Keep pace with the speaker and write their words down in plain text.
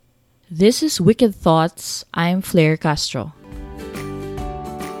This is Wicked Thoughts. I'm Flair Castro.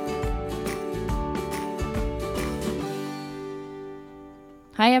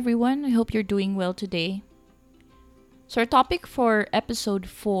 Hi, everyone. I hope you're doing well today. So, our topic for episode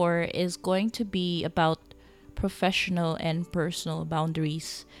 4 is going to be about professional and personal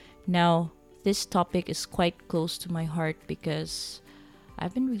boundaries. Now, this topic is quite close to my heart because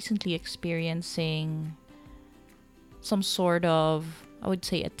I've been recently experiencing some sort of, I would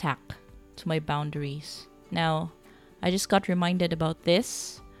say, attack to my boundaries. Now, I just got reminded about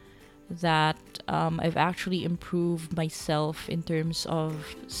this that I've actually improved myself in terms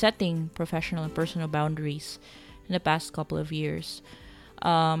of setting professional and personal boundaries in the past couple of years.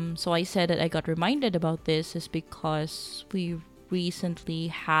 So I said that I got reminded about this is because we recently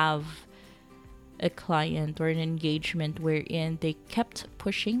have a client or an engagement wherein they kept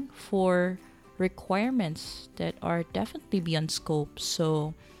pushing for requirements that are definitely beyond scope.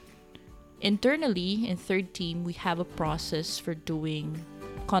 So internally in third team, we have a process for doing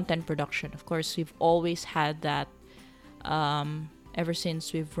content production. Of course, we've always had that ever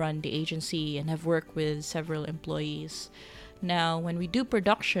since we've run the agency and have worked with several employees. Now, when we do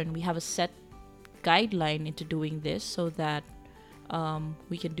production, we have a set guideline into doing this so that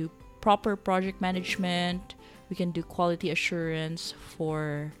we can do proper project management, we can do quality assurance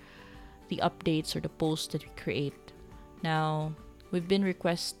for the updates or the posts that we create. Now, we've been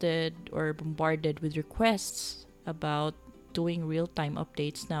requested or bombarded with requests about doing real-time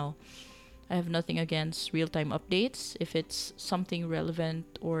updates. Now, I have nothing against real-time updates if it's something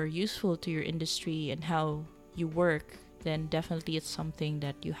relevant or useful to your industry and how you work, then definitely it's something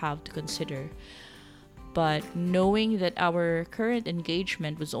that you have to consider. But knowing that our current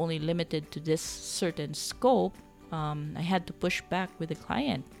engagement was only limited to this certain scope, I had to push back with the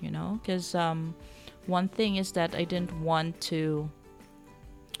client, because one thing is that I didn't want to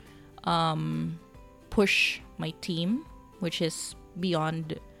push my team, which is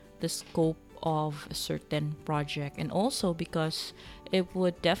beyond the scope of a certain project, and also because it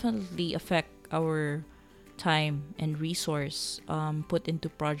would definitely affect our time and resource put into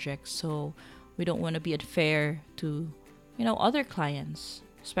projects. So we don't want to be unfair to other clients,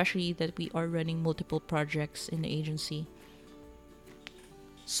 especially that we are running multiple projects in the agency.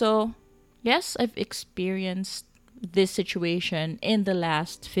 So yes, I've experienced this situation in the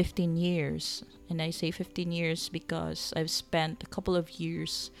last 15 years. And I say 15 years because I've spent a couple of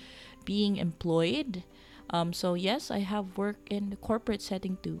years being employed. So yes, I have worked in the corporate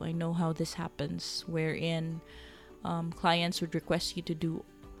setting too. I know how this happens, wherein clients would request you to do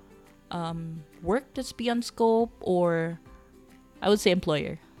work that's beyond scope, or I would say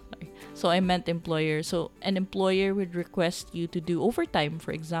employer. Sorry. So I meant employer. So an employer would request you to do overtime,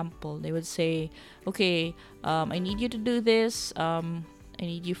 for example. They would say, okay, I need you to do this. I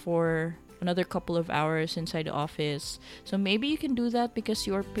need you for another couple of hours inside the office. So maybe you can do that because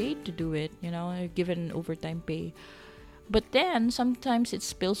you're paid to do it, you're given overtime pay. But then sometimes it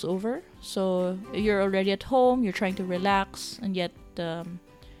spills over. So you're already at home, you're trying to relax, and yet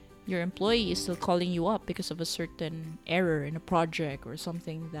your employee is still calling you up because of a certain error in a project or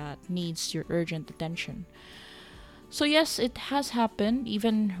something that needs your urgent attention. So yes, it has happened.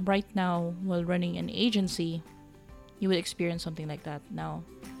 Even right now, while running an agency, you would experience something like that. Now,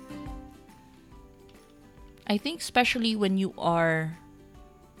 I think especially when you are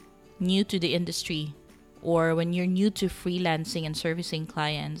new to the industry or when you're new to freelancing and servicing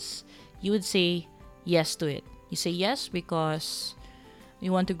clients, you would say yes to it. You say yes because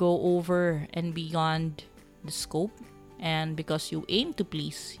you want to go over and beyond the scope, and because you aim to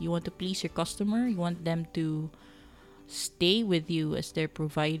please. You want to please your customer. You want them to stay with you as their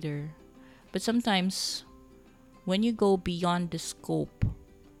provider. But sometimes when you go beyond the scope,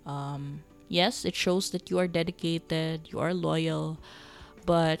 yes, it shows that you are dedicated, you are loyal,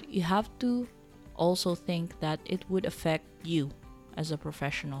 but you have to also think that it would affect you as a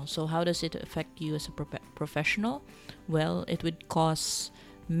professional. So how does it affect you as a professional? Well, it would cause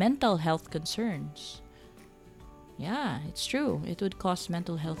mental health concerns. Yeah, it's true. It would cause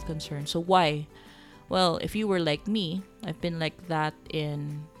mental health concerns. So why? Well, if you were like me, I've been like that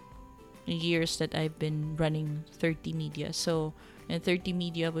in years that I've been running 30 Media. So in 30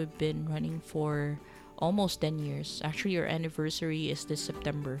 Media, we've been running for almost 10 years. Actually, our anniversary is this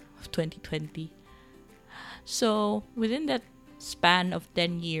September of 2020. So within that span of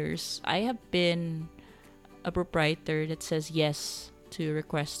 10 years, I have been a proprietor that says yes to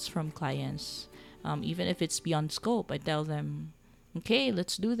requests from clients. Even if it's beyond scope, I tell them, okay,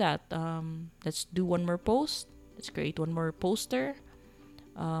 let's do that. Let's do one more post. Let's create one more poster.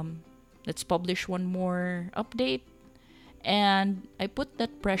 Let's publish one more update. And I put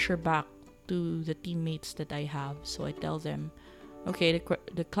that pressure back to the teammates that I have. So I tell them, okay,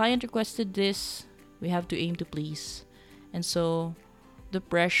 the client requested this, we have to aim to please. And so the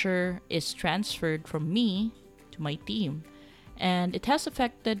pressure is transferred from me to my team. And it has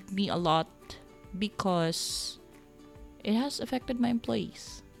affected me a lot because it has affected my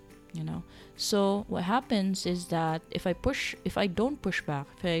employees, you know. So what happens is that if I don't push back,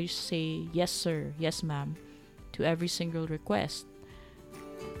 if I say yes sir, yes ma'am to every single request,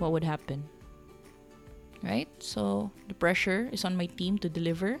 what would happen? Right? So the pressure is on my team to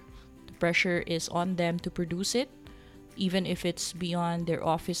deliver. The pressure is on them to produce it, even if it's beyond their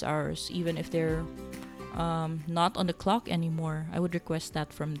office hours, even if they're not on the clock anymore. I would request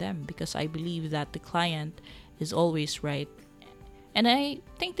that from them because I believe that the client is always right. And I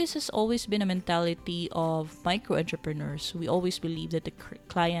think this has always been a mentality of micro entrepreneurs. We always believe that the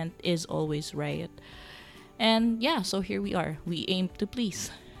client is always right. And yeah, so here we are. We aim to please.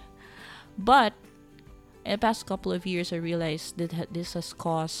 But in the past couple of years, I realized that this has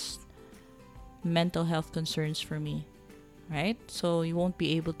caused mental health concerns for me, right? So you won't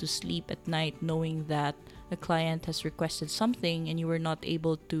be able to sleep at night knowing that a client has requested something and you were not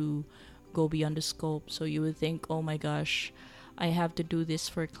able to go beyond the scope. So you would think, oh my gosh, I have to do this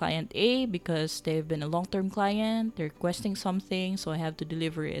for client A because they've been a long-term client, they're requesting something, so I have to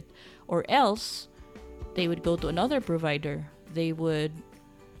deliver it. Or else, they would go to another provider. They would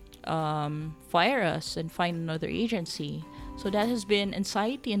fire us and find another agency. So that has been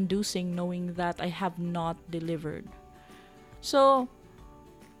anxiety-inducing knowing that I have not delivered. So,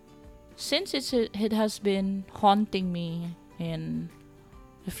 since it has been haunting me in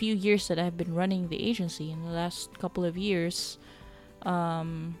the few years that I've been running the agency, in the last couple of years,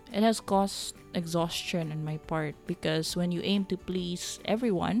 it has caused exhaustion on my part because when you aim to please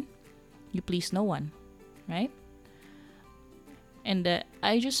everyone, you please no one, right? And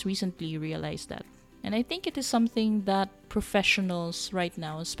I just recently realized that. And I think it is something that professionals right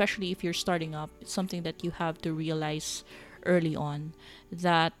now, especially if you're starting up, it's something that you have to realize early on,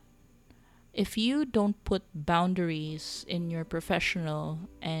 that if you don't put boundaries in your professional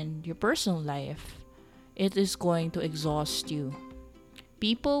and your personal life, it is going to exhaust you.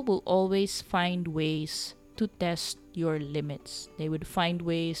 People will always find ways to test your limits. They would find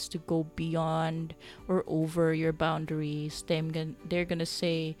ways to go beyond or over your boundaries. They're gonna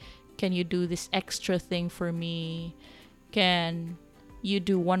say, can you do this extra thing for me? Can you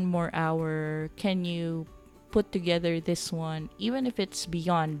do one more hour? Can you put together this one? Even if it's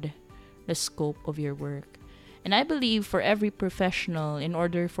beyond the scope of your work. And I believe for every professional, in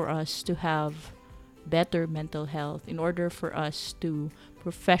order for us to have better mental health, in order for us to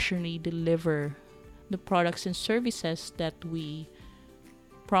professionally deliver the products and services that we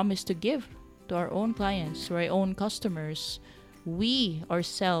promise to give to our own clients, to our own customers, we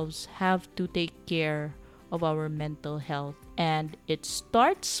ourselves have to take care of our mental health. And it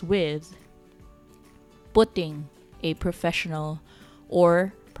starts with putting a professional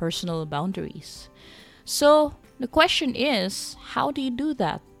or personal boundaries. So the question is, how do you do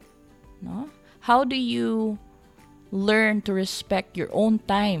that? No? How do you learn to respect your own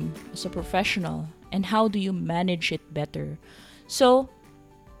time as a professional? And how do you manage it better? So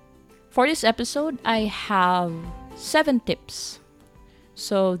for this episode, I have 7 tips.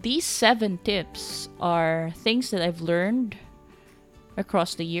 So these 7 tips are things that I've learned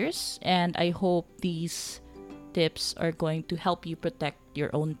across the years, and I hope these tips are going to help you protect your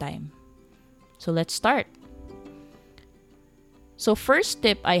own time. So let's start. So first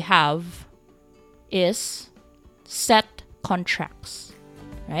tip I have is set contracts,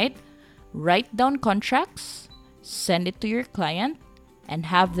 right? Write down contracts, send it to your client, and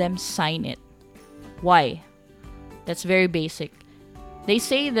have them sign it. Why? That's very basic. They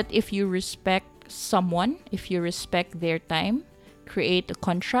say that if you respect someone, if you respect their time, create a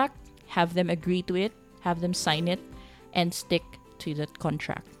contract, have them agree to it, have them sign it, and stick to that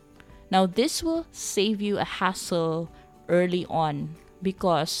contract. Now, this will save you a hassle early on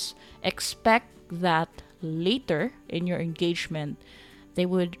because expect that later in your engagement, they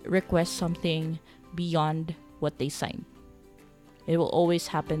would request something beyond what they signed. It will always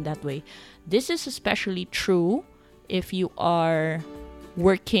happen that way. This is especially true if you are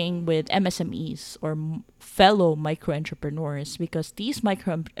working with MSMEs or fellow micro entrepreneurs, because these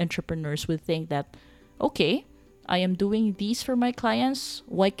micro entrepreneurs would think that, okay, I am doing these for my clients.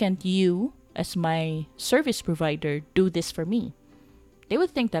 Why can't you, as my service provider, do this for me? They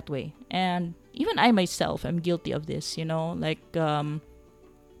would think that way. And even I myself am guilty of this,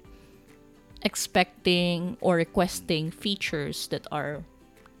 expecting or requesting features that are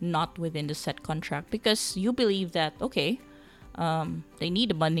not within the set contract because you believe that, okay, they need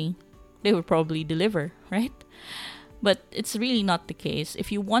the money, they will probably deliver, right? But it's really not the case.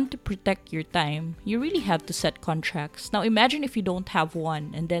 If you want to protect your time, you really have to set contracts. Now imagine if you don't have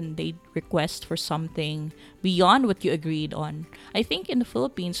one and then they request for something beyond what you agreed on. I think in the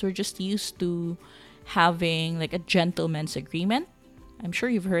Philippines, we're just used to having like a gentleman's agreement. I'm sure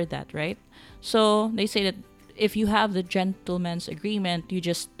you've heard that, right? So they say that if you have the gentleman's agreement, you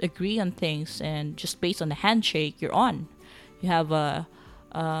just agree on things and just based on the handshake, you're on. You have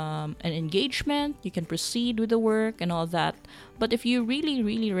an engagement, you can proceed with the work and all that. But if you really,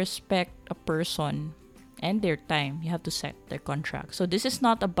 really respect a person and their time, you have to set their contract. So this is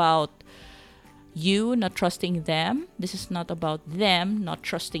not about you not trusting them. This is not about them not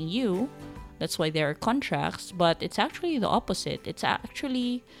trusting you. That's why there are contracts. But it's actually the opposite. It's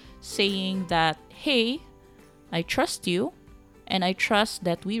actually saying that, hey, I trust you and I trust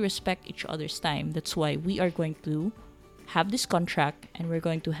that we respect each other's time. That's why we are going to have this contract and we're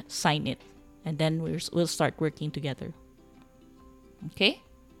going to sign it, and then we'll start working together. Okay?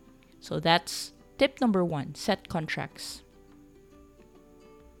 So that's tip number 1, set contracts.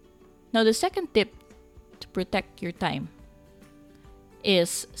 Now the second tip to protect your time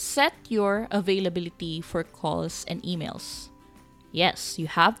is set your availability for calls and emails. Yes, you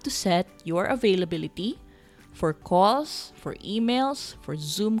have to set your availability for calls, for emails, for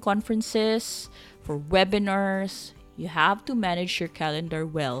Zoom conferences, for webinars. You have to manage your calendar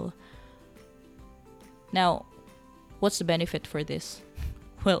well. Now, what's the benefit for this?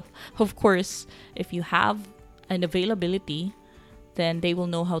 Well, of course, if you have an availability, then they will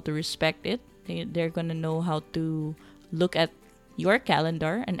know how to respect it. They're going to know how to look at your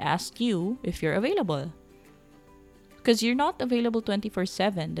calendar and ask you if you're available. Because you're not available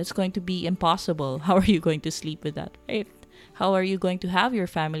 24/7. That's going to be impossible. How are you going to sleep with that, right? How are you going to have your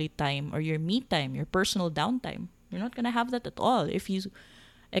family time or your me time, your personal downtime? You're not going to have that at all if you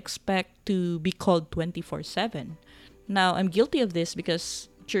expect to be called 24/7. Now, I'm guilty of this because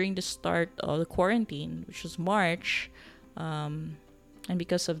during the start of the quarantine, which was March, and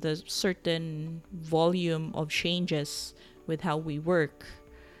because of the certain volume of changes with how we work,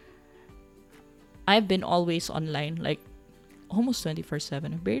 I've been always online, like almost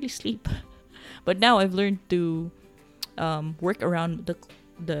 24/7. I barely sleep. But now I've learned to work around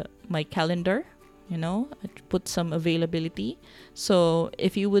my calendar. I put some availability. So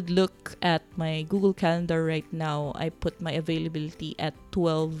if you would look at my Google Calendar right now, I put my availability at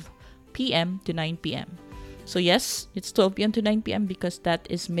 12 p.m. to 9 p.m. So yes, it's 12 p.m. to 9 p.m. because that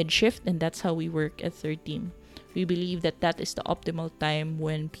is mid-shift and that's how we work at Third Team. We believe that is the optimal time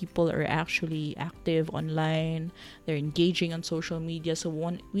when people are actually active online, they're engaging on social media, so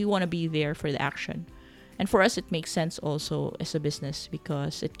we want to be there for the action. And for us, it makes sense also as a business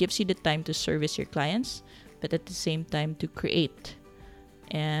because it gives you the time to service your clients, but at the same time to create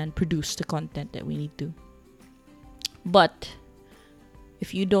and produce the content that we need to. But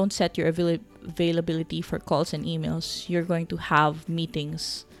if you don't set your availability for calls and emails, you're going to have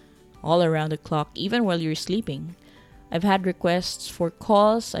meetings all around the clock, even while you're sleeping. I've had requests for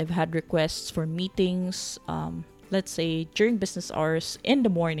calls, I've had requests for meetings, let's say during business hours in the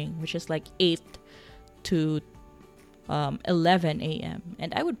morning, which is like 8 to 11 a.m.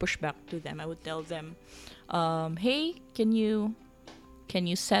 And I would push back to them. I would tell them, hey, can you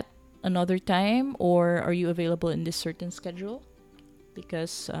set another time, or are you available in this certain schedule?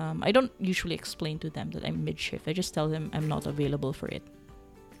 Because I don't usually explain to them that I'm mid-shift. I just tell them I'm not available for it.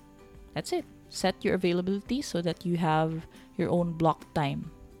 That's it. Set your availability so that you have your own block time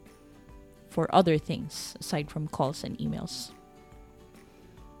for other things aside from calls and emails.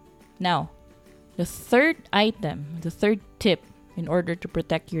 Now, the third tip in order to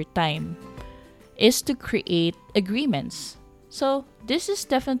protect your time is to create agreements. So this is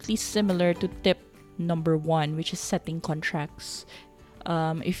definitely similar to tip number 1, which is setting contracts.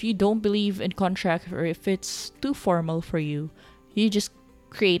 If you don't believe in contracts or if it's too formal for you, you just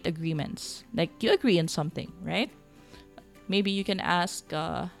create agreements. Like you agree on something, right? Maybe you can ask,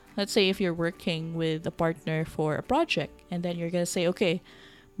 let's say if you're working with a partner for a project, and then you're going to say, okay,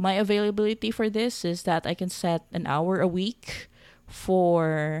 my availability for this is that I can set an hour a week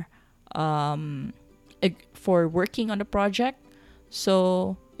for working on the project.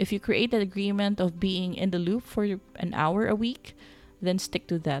 So if you create an agreement of being in the loop for an hour a week, then stick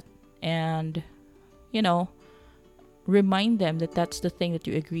to that. And, remind them that that's the thing that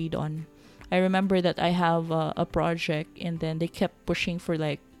you agreed on. I remember that I have a project and then they kept pushing for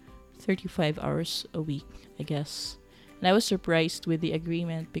like 35 hours a week, I guess. And I was surprised with the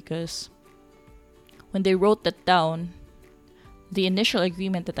agreement because when they wrote that down, the initial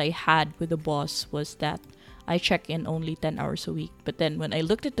agreement that I had with the boss was that I check in only 10 hours a week. But then when I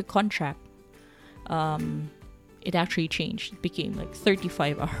looked at the contract, it actually changed. It became like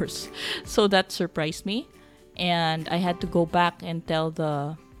 35 hours. So that surprised me. And I had to go back and tell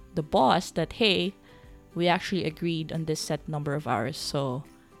the boss that, hey, we actually agreed on this set number of hours. So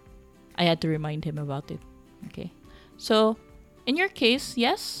I had to remind him about it. Okay. So in your case,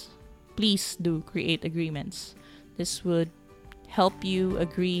 yes, please do create agreements. This would help you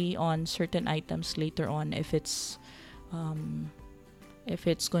agree on certain items later on if it's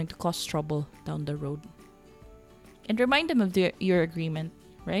going to cause trouble down the road. And remind them of your agreement,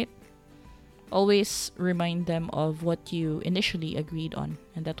 right? Always remind them of what you initially agreed on,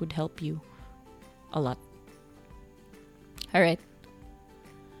 and that would help you a lot. All right.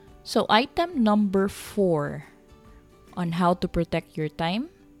 So item number 4 on how to protect your time,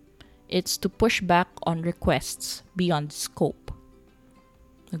 it's to push back on requests beyond scope.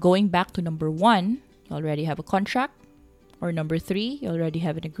 Going back to number 1, you already have a contract. Or number 3, you already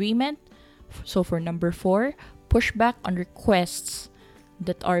have an agreement. So for number 4, push back on requests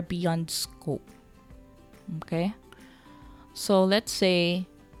that are beyond scope. Okay? So let's say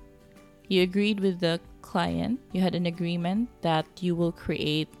you agreed with the client, you had an agreement that you will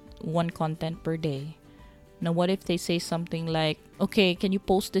create 1 content per day. Now, what if they say something like, okay, can you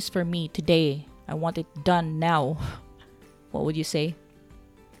post this for me today? I want it done now. What would you say?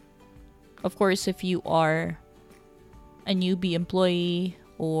 Of course, if you are a newbie employee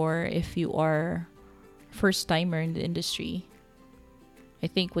or if you are first timer in the industry, I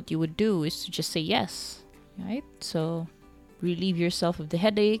think what you would do is to just say yes, right? So relieve yourself of the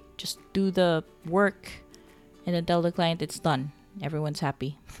headache, just do the work, and then tell the client it's done. Everyone's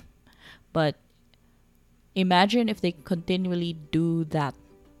happy. But imagine if they continually do that,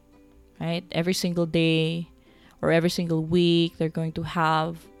 right? Every single day or every single week, they're going to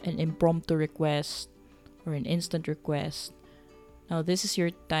have an impromptu request or an instant request. Now, this is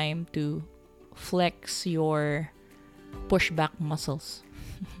your time to flex your pushback muscles.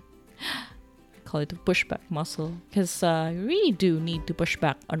 I call it a pushback muscle because you really do need to push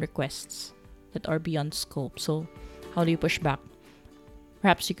back on requests that are beyond scope. So, how do you push back?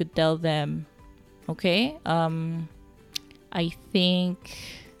 Perhaps you could tell them, okay, I think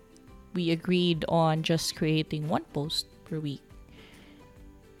we agreed on just creating 1 post per week,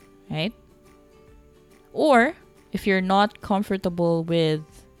 right? Or if you're not comfortable with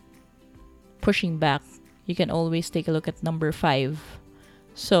pushing back, you can always take a look at number 5.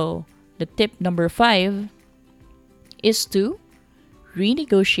 So the tip number 5 is to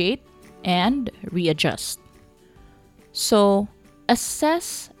renegotiate and readjust. So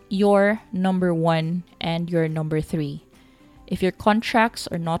assess your number 1 and your number 3. If your contracts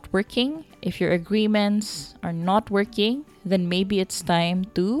are not working, if your agreements are not working, then maybe it's time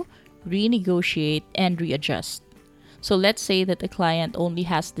to renegotiate and readjust. So let's say that the client only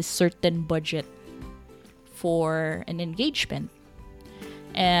has this certain budget for an engagement.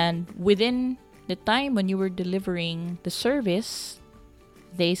 And within the time when you were delivering the service,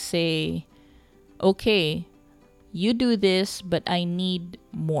 they say, okay, you do this, but I need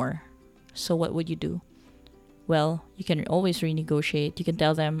more. So what would you do? Well, you can always renegotiate. You can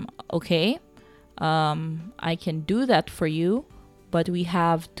tell them, okay, I can do that for you, but we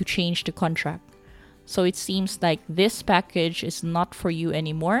have to change the contract. So it seems like this package is not for you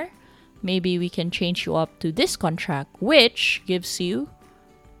anymore. Maybe we can change you up to this contract, which gives you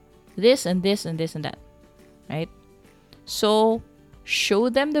this and this and this and that, right? So show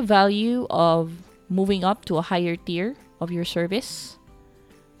them the value of moving up to a higher tier of your service.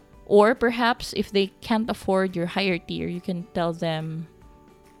 Or perhaps if they can't afford your higher tier, you can tell them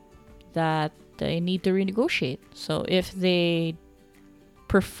that they need to renegotiate. So if they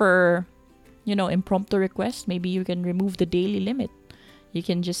prefer, impromptu requests, maybe you can remove the daily limit. You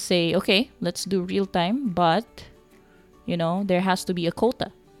can just say, okay, let's do real time, but, there has to be a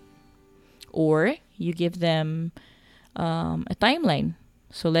quota. Or you give them a timeline.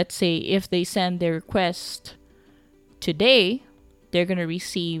 So let's say if they send their request today, they're going to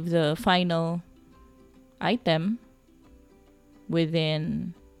receive the final item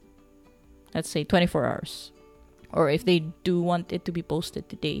within, let's say, 24 hours. Or if they do want it to be posted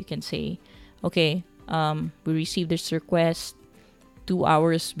today, you can say, okay, we received this request 2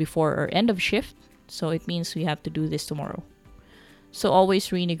 hours before our end of shift, so it means we have to do this tomorrow. So always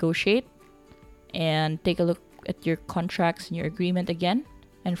renegotiate and take a look at your contracts and your agreement again.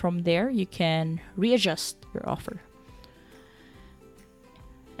 And from there, you can readjust your offer.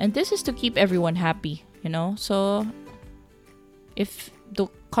 And this is to keep everyone happy, So if the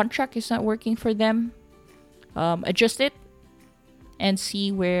contract is not working for them, adjust it and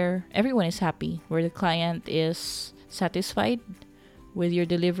see where everyone is happy, where the client is satisfied with your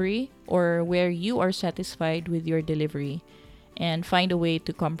delivery or where you are satisfied with your delivery, and find a way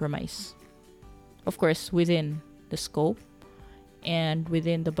to compromise. Of course, within the scope and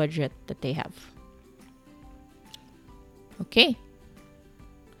within the budget that they have. Okay.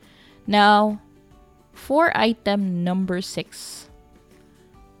 Now, for item number 6,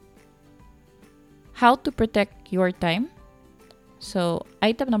 how to protect your time. So,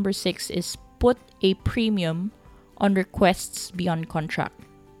 item number 6 is put a premium on requests beyond contract.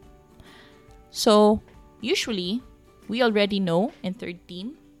 So, usually, we already know in third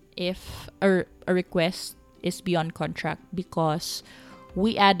team if a request is beyond contract because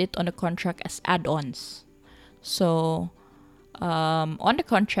we add it on the contract as add-ons. So, on the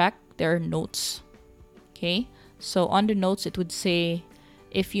contract, there are notes. Okay? So, on the notes, it would say,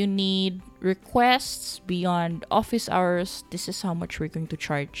 if you need requests beyond office hours, this is how much we're going to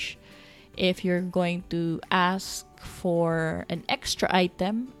charge. If you're going to ask for an extra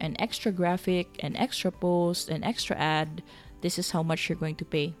item, an extra graphic, an extra post, an extra ad, this is how much you're going to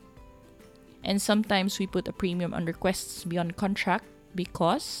pay. And sometimes we put a premium on requests beyond contract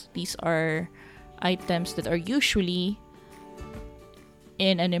because these are items that are usually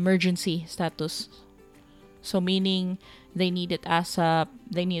in an emergency status. So meaning they need it ASAP,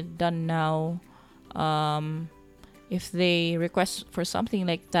 they need it done now. If they request for something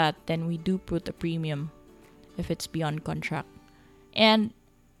like that, then we do put a premium if it's beyond contract. And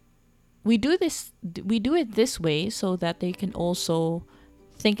we do it this way so that they can also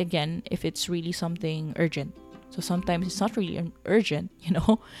think again if it's really something urgent. So sometimes it's not really urgent,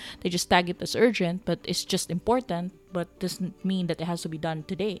 they just tag it as urgent, but it's just important, but doesn't mean that it has to be done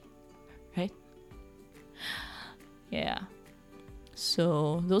today, right? Yeah.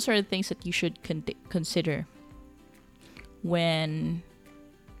 So those are the things that you should consider when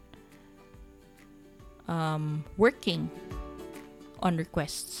working on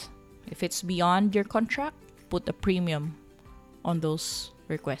requests. If it's beyond your contract, put a premium on those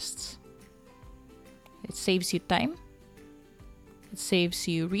requests. It saves you time. It saves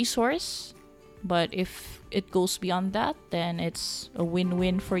you resource. But if it goes beyond that, then it's a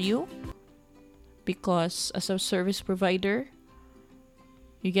win-win for you. Because as a service provider,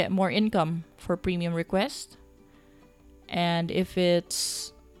 you get more income for premium requests. And if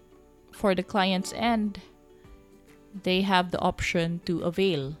it's for the client's end, they have the option to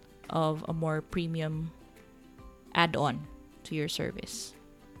avail of a more premium add-on to your service.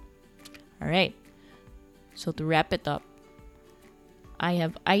 All right. So to wrap it up, I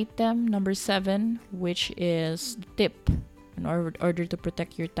have item number 7, which is the tip in order to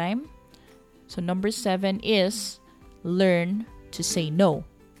protect your time. So number 7 is learn to say no.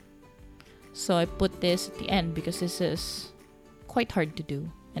 So I put this at the end because this is quite hard to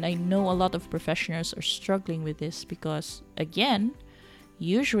do. And I know a lot of professionals are struggling with this because, again,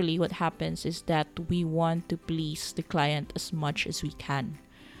 usually what happens is that we want to please the client as much as we can.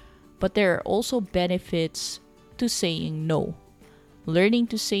 But there are also benefits to saying no. Learning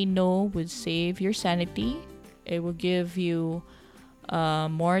to say no would save your sanity. It will give you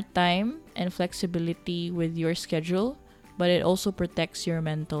more time and flexibility with your schedule, but it also protects your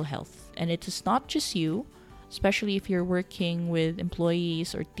mental health. And it is not just you, especially if you're working with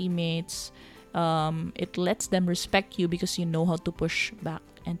employees or teammates. It lets them respect you because you know how to push back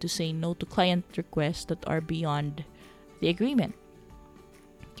and to say no to client requests that are beyond the agreement.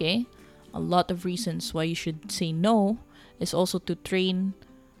 Okay? A lot of reasons why you should say no is also to train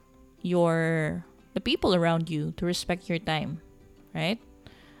the people around you to respect your time, right?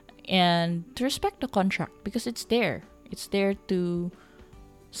 And to respect the contract because it's there. It's there to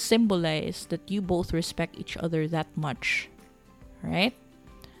symbolize that you both respect each other that much, right?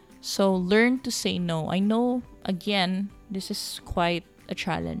 So learn to say no. I know, again, this is quite a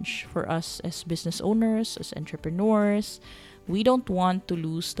challenge for us as business owners, as entrepreneurs. We don't want to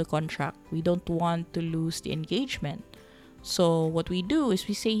lose the contract. We don't want to lose the engagement. So what we do is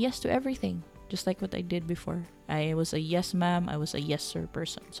we say yes to everything, just like what I did before. I was a yes ma'am, I was a yes sir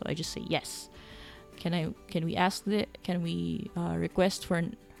person. So I just say yes. Can we request for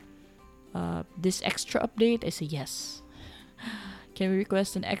this extra update? I say yes. Can we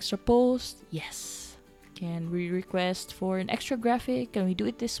request an extra post? Yes. Can we request for an extra graphic? Can we do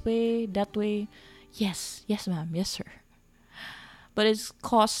it this way, that way? Yes. Yes, ma'am. Yes, sir. But it's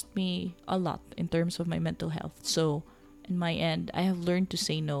cost me a lot in terms of my mental health. So, in my end, I have learned to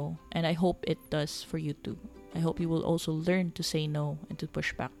say no. And I hope it does for you too. I hope you will also learn to say no and to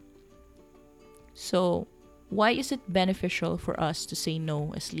push back. So, why is it beneficial for us to say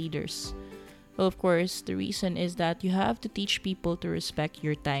no as leaders? Well, of course, the reason is that you have to teach people to respect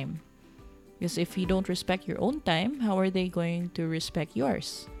your time. Because if you don't respect your own time, how are they going to respect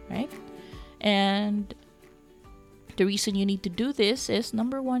yours, right? And the reason you need to do this is,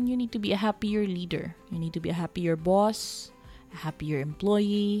 number one, you need to be a happier leader. You need to be a happier boss, a happier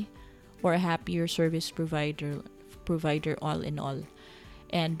employee, or a happier service provider all in all.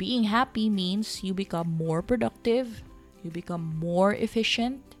 And being happy means you become more productive, you become more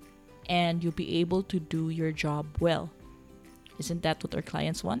efficient, and you'll be able to do your job well. Isn't that what our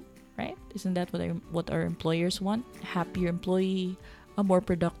clients want, right? Isn't that what our employers want? A happier employee, a more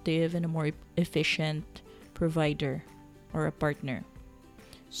productive and a more efficient provider or a partner.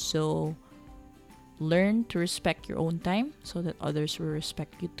 So learn to respect your own time so that others will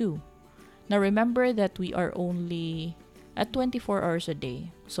respect you too. Now remember that we are only at 24 hours a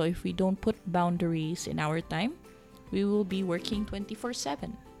day. So if we don't put boundaries in our time, we will be working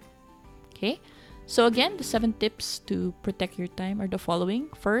 24/7. Okay? So again, the 7 tips to protect your time are the following.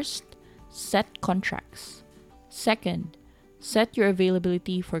 First, set contracts. Second, set your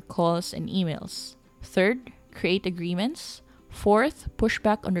availability for calls and emails. Third, create agreements. Fourth, push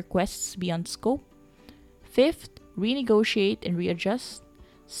back on requests beyond scope. Fifth, renegotiate and readjust.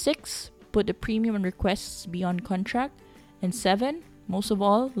 Sixth, put a premium on requests beyond contract. And 7, most of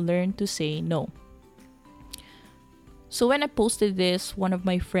all, learn to say no. So when I posted this, one of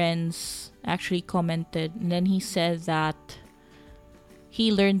my friends actually commented, and then he said that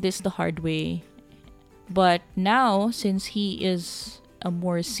he learned this the hard way. But now, since he is a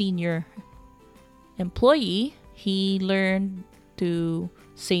more senior employee, he learned to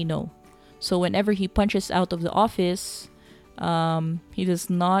say no. So whenever he punches out of the office, he does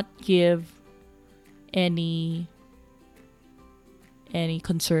not give any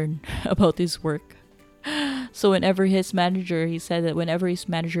concern about his work. So whenever his manager, he said that whenever his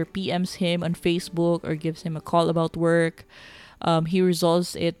manager PMs him on Facebook or gives him a call about work, he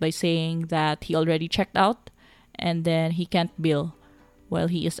resolves it by saying that he already checked out and then he can't bill while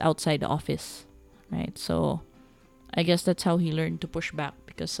he is outside the office, right? So I guess that's how he learned to push back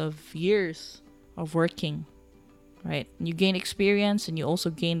because of years of working, right? You gain experience and you also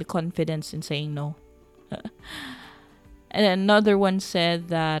gain the confidence in saying no. And another one said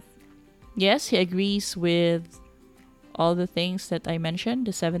that, yes, he agrees with all the things that I mentioned,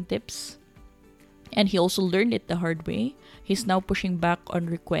 the 7 tips. And he also learned it the hard way. He's now pushing back on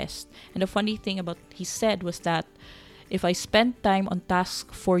requests. And the funny thing about he said was that if I spend time on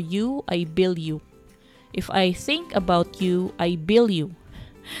tasks for you, I bill you. If I think about you, I bill you.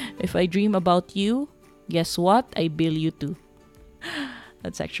 If I dream about you, guess what? I bill you too.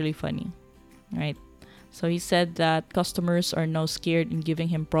 That's actually funny, right? So he said that customers are now scared in giving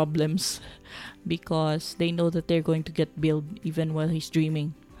him problems because they know that they're going to get billed even while he's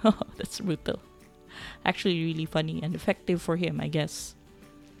dreaming. That's brutal. Actually really funny and effective for him, I guess.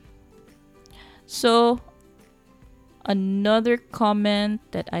 So another comment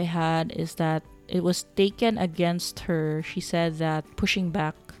that I had is that it was taken against her. She said that pushing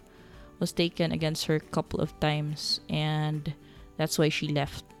back was taken against her a couple of times and that's why she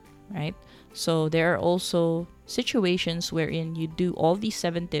left, right? So there are also situations wherein you do all these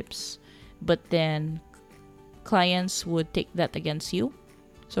 7 tips, but then clients would take that against you.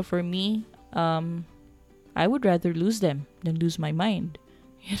 So for me, I would rather lose them than lose my mind.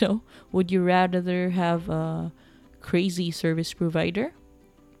 You know, would you rather have a crazy service provider?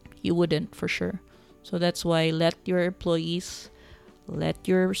 You wouldn't, for sure. So that's why let your employees, let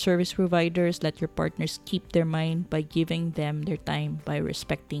your service providers, let your partners keep their mind by giving them their time, by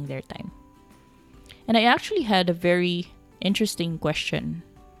respecting their time. And I actually had a very interesting question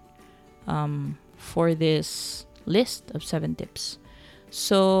for this list of 7 tips.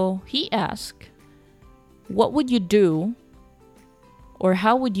 So he asked, what would you do or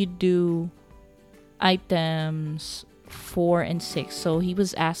how would you do items 4 and 6? So he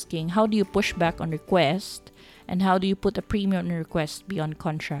was asking, how do you push back on request and how do you put a premium on request beyond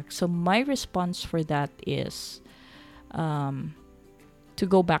contract? So my response for that is to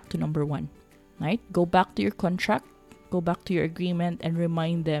go back to number 1. Right? Go back to your contract, go back to your agreement, and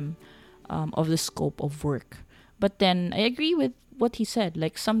remind them of the scope of work. But then I agree with what he said.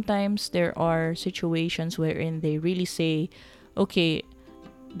 Like sometimes there are situations wherein they really say, okay,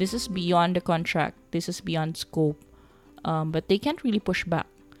 this is beyond the contract, this is beyond scope, but they can't really push back.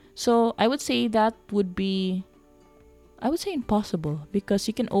 So I would say that would be, I would say impossible because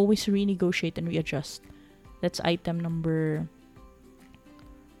you can always renegotiate and readjust. That's item number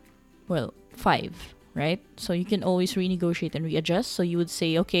 5, right? So you can always renegotiate and readjust. So you would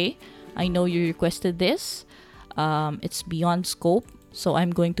say, okay, I know you requested this. It's beyond scope. so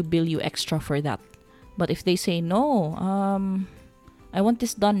I'm going to bill you extra for that. But if they say no, I want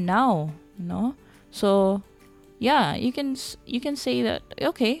this done now, so yeah, you can say that,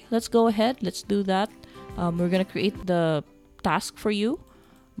 okay, let's go ahead, let's do that. We're gonna create the task for you,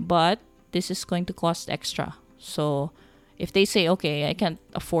 but this is going to cost extra. So if they say, okay, I can't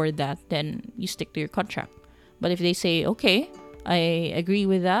afford that, then you stick to your contract. But if they say, okay, I agree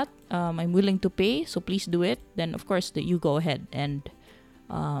with that, I'm willing to pay, so please do it, then of course that you go ahead and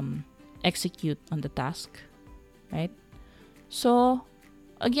execute on the task, right? So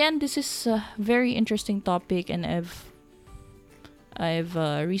again, this is a very interesting topic, and I've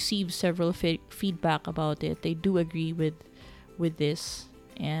received several feedback about it. They do agree with this,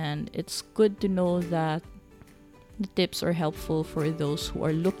 and it's good to know that the tips are helpful for those who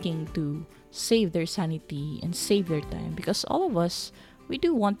are looking to save their sanity and save their time, because all of us, we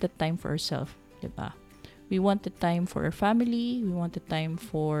do want the time for ourselves, diba? We want the time for our family, we want the time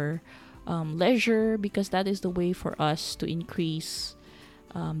for leisure, because that is the way for us to increase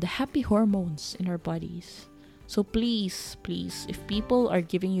the happy hormones in our bodies. So please, if people are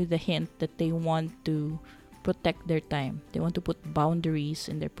giving you the hint that they want to protect their time, they want to put boundaries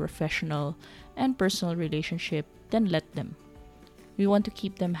in their professional and personal relationship, then let them. We want to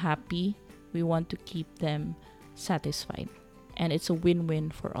keep them happy. We want to keep them satisfied. And it's a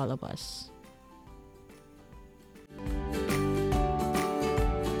win-win for all of us.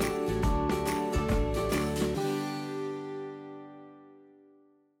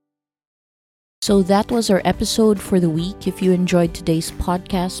 So that was our episode for the week. If you enjoyed today's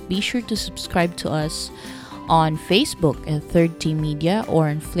podcast, be sure to subscribe to us on Facebook at Third Team Media or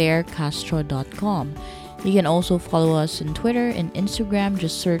on flaircastro.com. You can also follow us on Twitter and Instagram.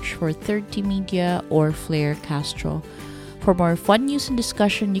 Just search for Third Team Media or Flair Castro. For more fun news and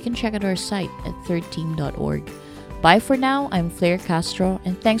discussion, you can check out our site at thirdteam.org. Bye for now. I'm Flair Castro,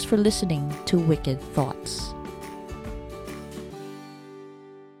 and thanks for listening to Wicked Thoughts.